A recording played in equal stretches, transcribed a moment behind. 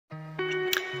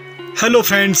Hello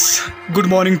friends, good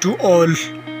morning to all.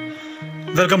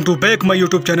 Welcome to back my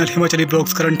YouTube channel Himachali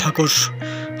Blogs Karan Thakur.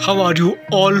 How are you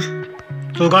all?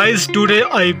 So guys, today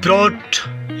I brought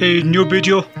a new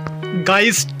video.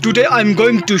 Guys, today I'm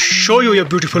going to show you a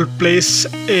beautiful place,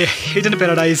 a hidden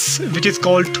paradise which is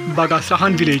called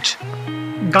Bagasarahan village.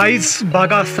 Guys,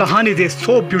 Bagasarahan is a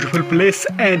so beautiful place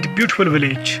and beautiful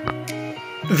village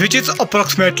which is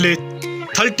approximately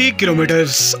 30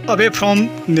 kilometers away from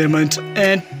Nirmanj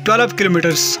and 12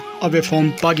 kilometers away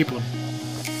from Bagipur.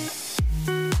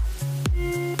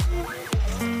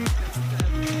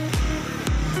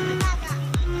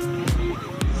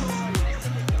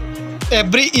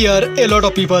 Every year a lot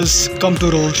of people come to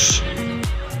Rosh.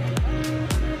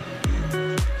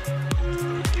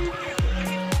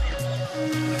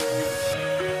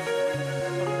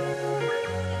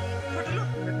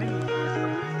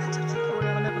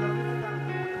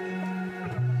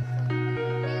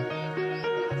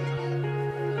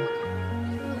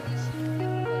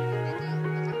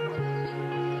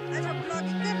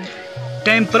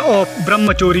 Temple of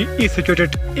Brahmachari is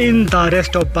situated in the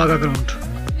rest of Baga ground.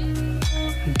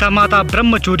 The Mata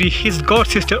Brahmachari is god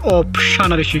sister of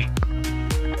Shana Rishi.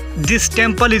 This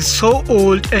temple is so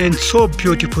old and so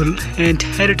beautiful and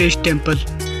heritage temple.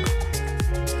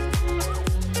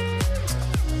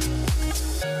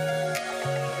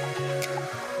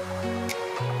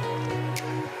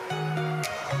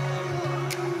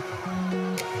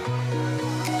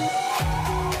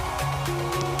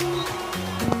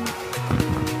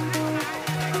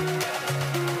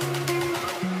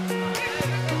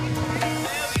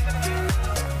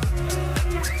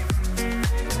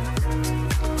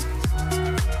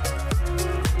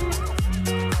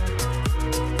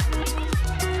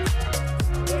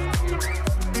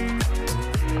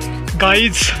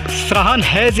 Guys, Sarahan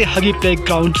has a huggy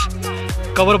playground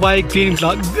covered by green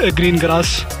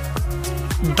grass.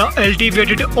 The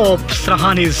altitude of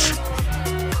Sarahan is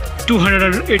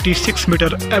 286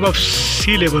 meters above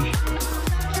sea level.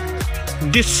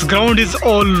 This ground is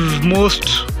almost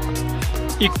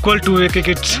equal to a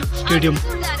cricket stadium.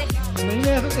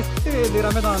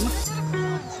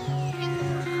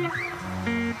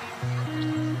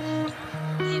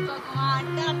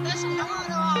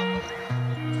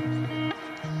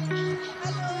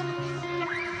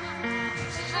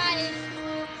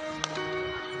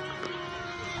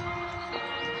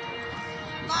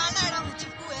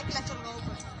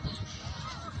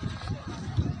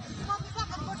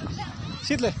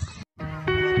 शीतले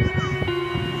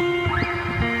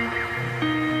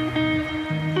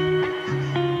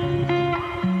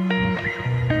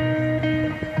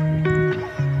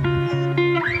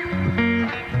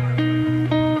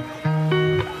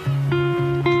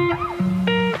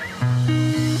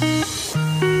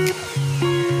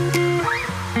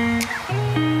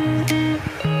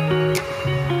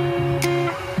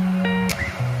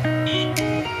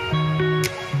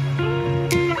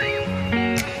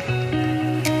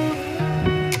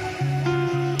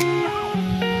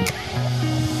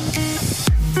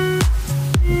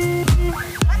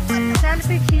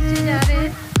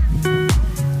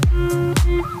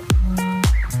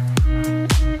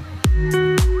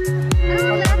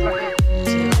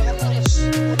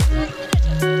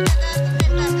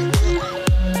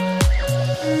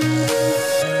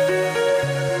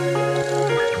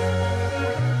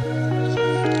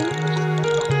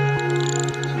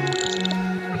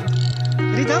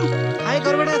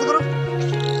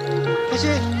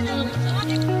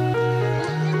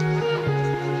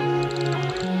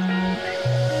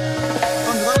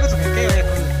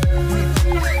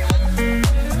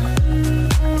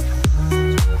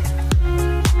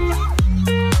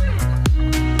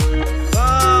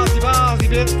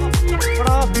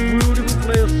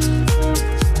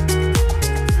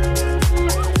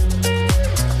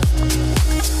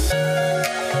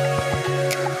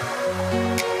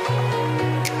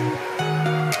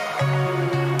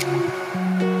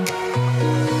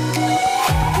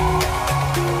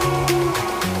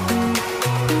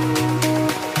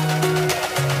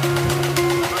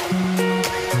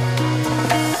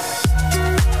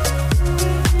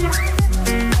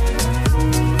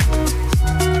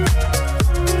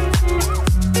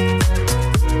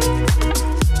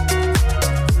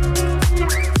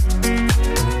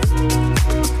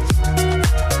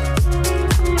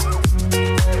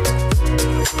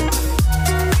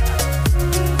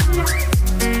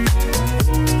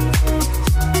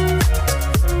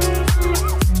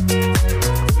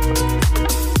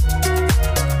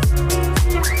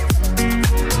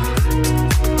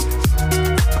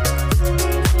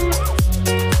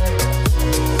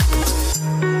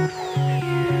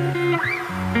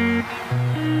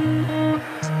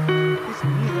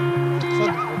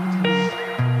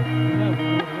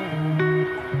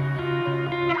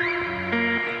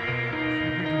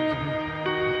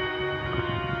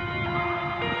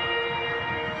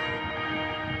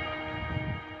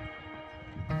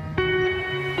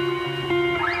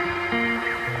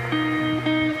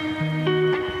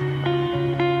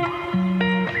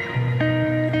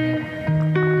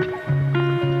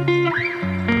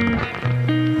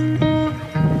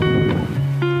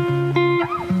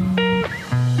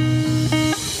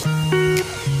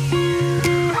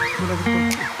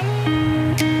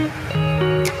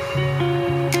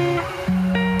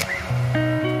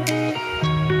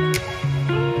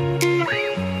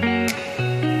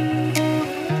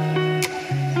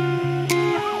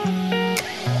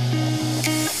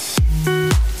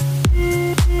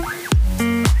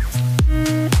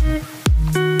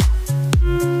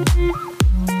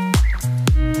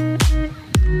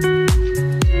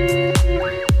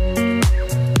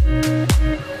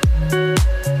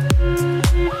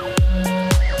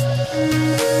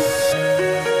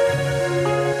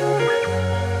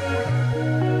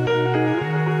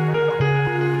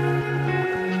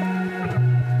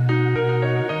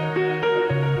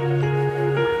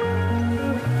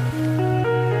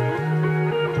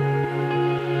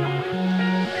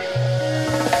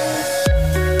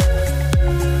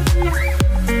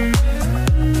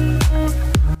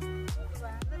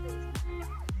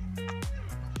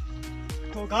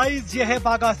guys ये है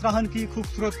बागासराहन की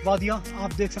खूबसूरत वादियाँ,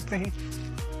 आप देख सकते हैं।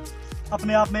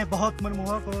 अपने आप में बहुत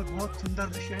मनमोहक और बहुत सुंदर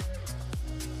दृश्य है।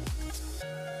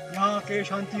 यहाँ के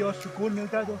शांति और सुकून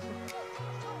मिलता है दोस्तों।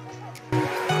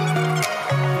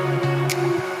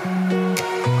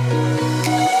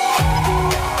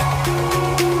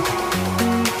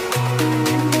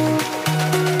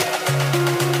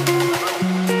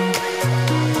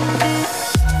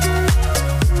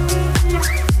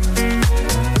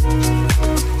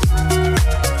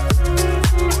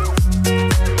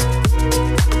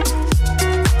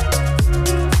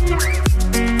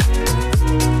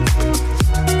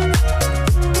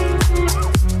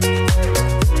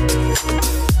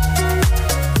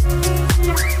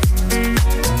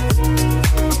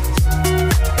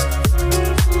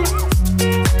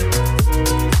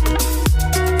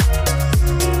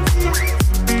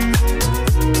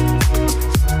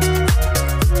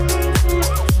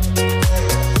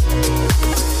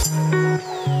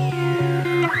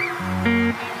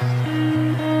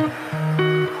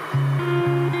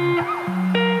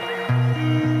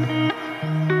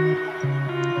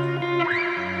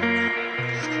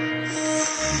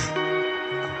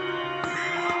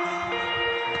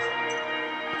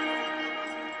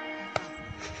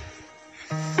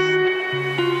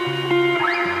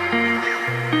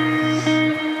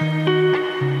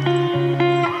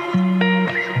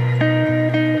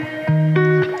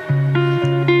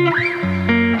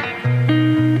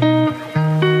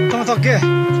 Okay.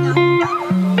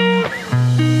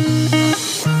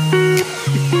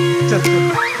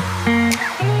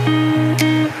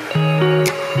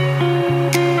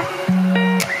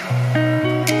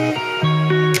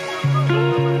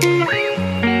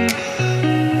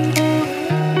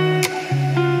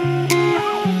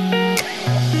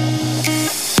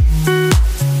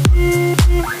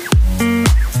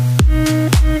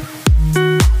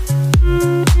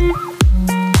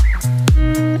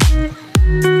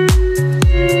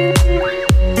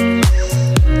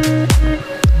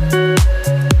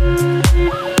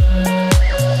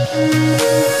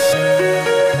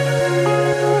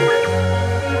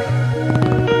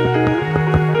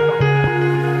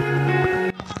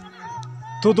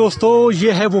 तो दोस्तों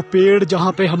ये है वो पेड़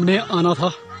जहाँ पे हमने आना था।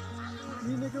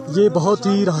 ये बहुत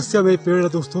ही रहस्यमय पेड़ है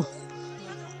दोस्तों।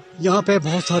 यहाँ पे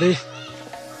बहुत सारे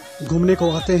घूमने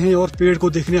को आते हैं और पेड़ को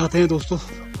देखने आते हैं दोस्तों,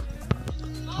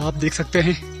 आप देख सकते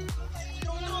हैं।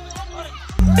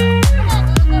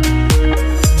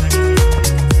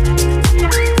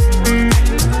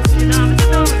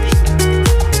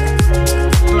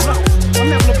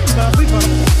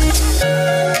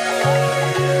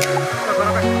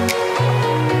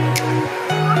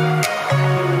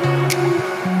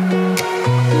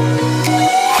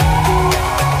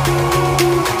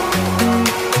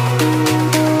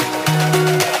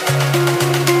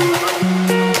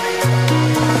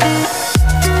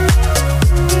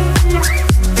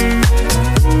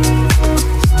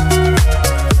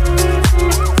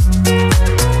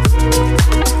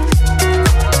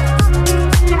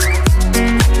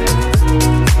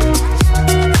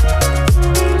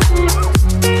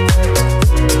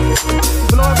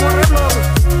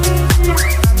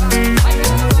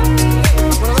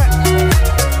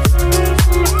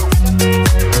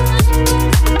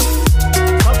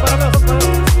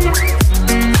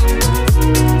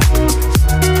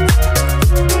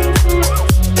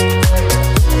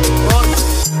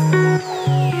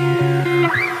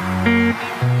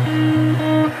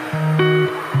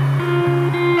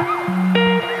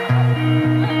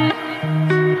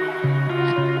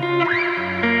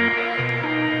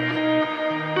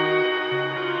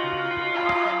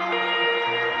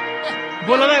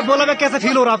 बोला मैं कैसा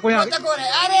फील हो रहा है आपको यहाँ?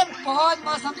 अरे बहुत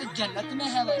मौसम तो जन्नत में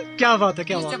है भाई। क्या बात है,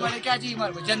 क्या बात है, क्या चीज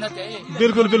जन्नत है।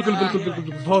 बिल्कुल बिल्कुल बिल्कुल बिल्कुल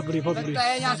बिल्कुल, बहुत बढ़िया बहुत बढ़िया।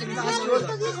 यहाँ से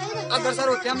अग्रसर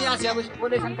होते हम यहाँ से अब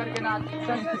करके ना।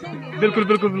 बिल्कुल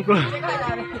बिल्कुल बिल्कुल,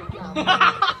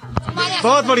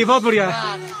 बहुत बढ़िया बहुत बढ़िया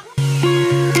है।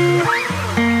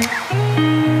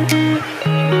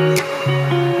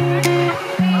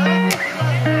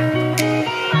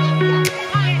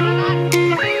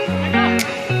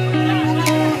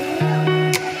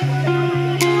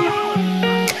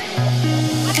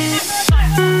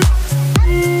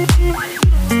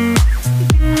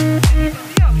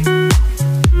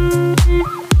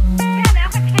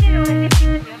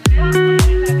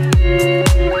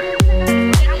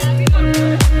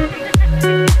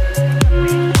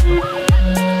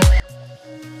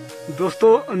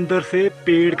 दोस्तों अंदर से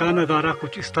पेड़ का नज़ारा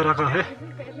कुछ इस तरह का है।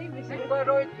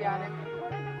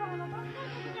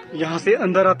 यहाँ से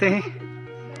अंदर आते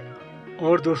हैं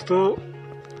और दोस्तों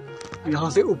यहाँ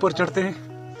से ऊपर चढ़ते हैं।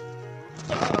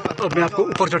 अब मैं आपको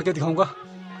ऊपर चढ़ के दिखाऊंगा।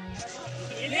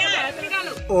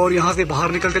 और यहाँ से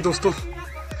बाहर निकलते दोस्तों,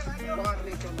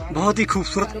 बहुत ही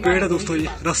खूबसूरत पेड़ है दोस्तों, ये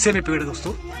रस्से में पेड़ है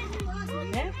दोस्तों।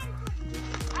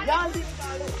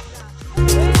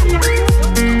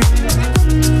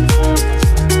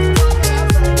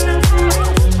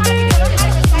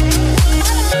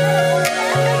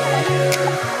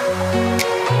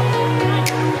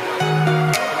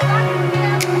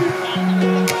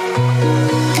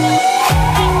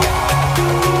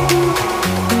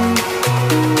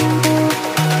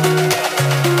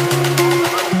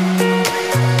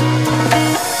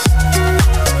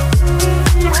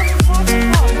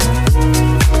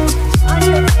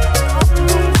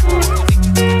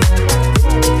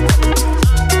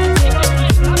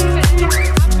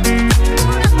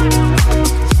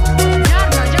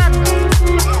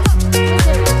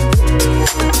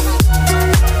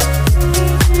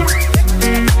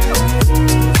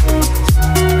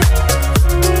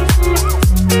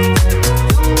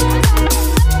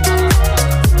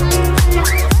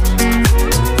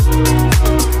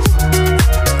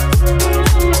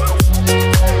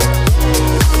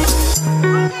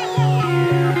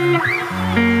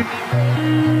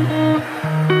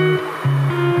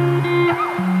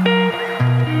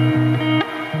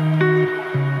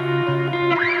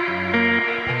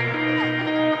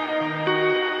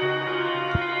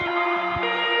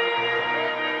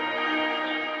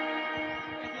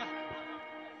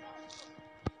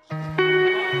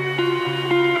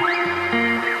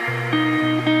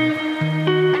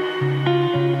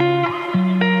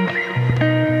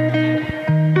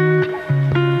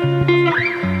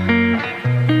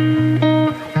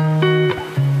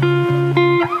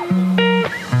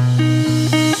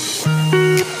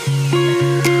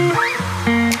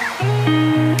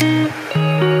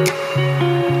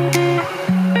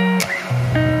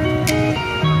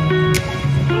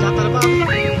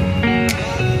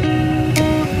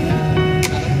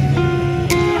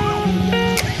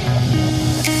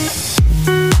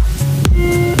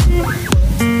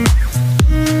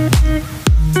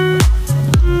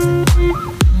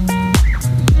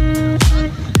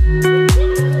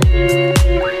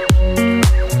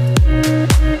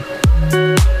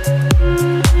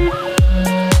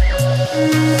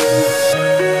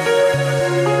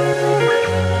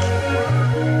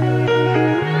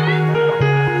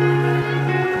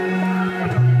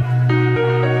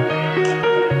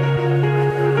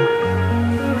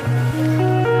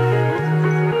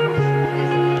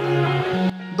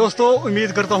 दोस्तों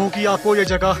उम्मीद करता हूँ कि आपको ये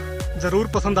जगह ज़रूर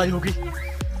पसंद आई होगी।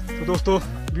 तो दोस्तों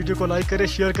वीडियो को लाइक करें,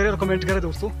 शेयर करें और कमेंट करें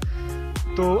दोस्तों।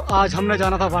 तो आज हमने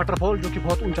जाना था वाटरफॉल, जो कि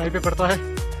बहुत ऊंचाई पे पड़ता है।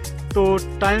 तो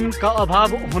टाइम का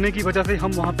अभाव होने की वजह से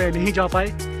हम वहाँ पे नहीं जा पाए।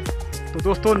 तो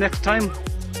दोस्तों नेक्स्ट टाइम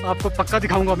आपको पक्का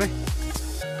दिखाऊंगा मैं।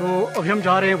 तो अभी हम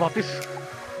जा रहे हैं वापस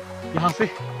यहाँ से।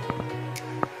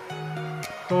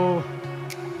 तो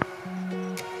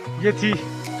ये थी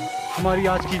हमारी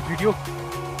आज की वीडियो।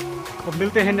 अब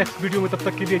मिलते हैं नेक्स्ट वीडियो में, तब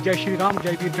तक के लिए जय श्री राम,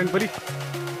 जय वीर जंगबली,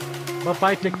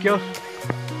 बाय, टेक केयर।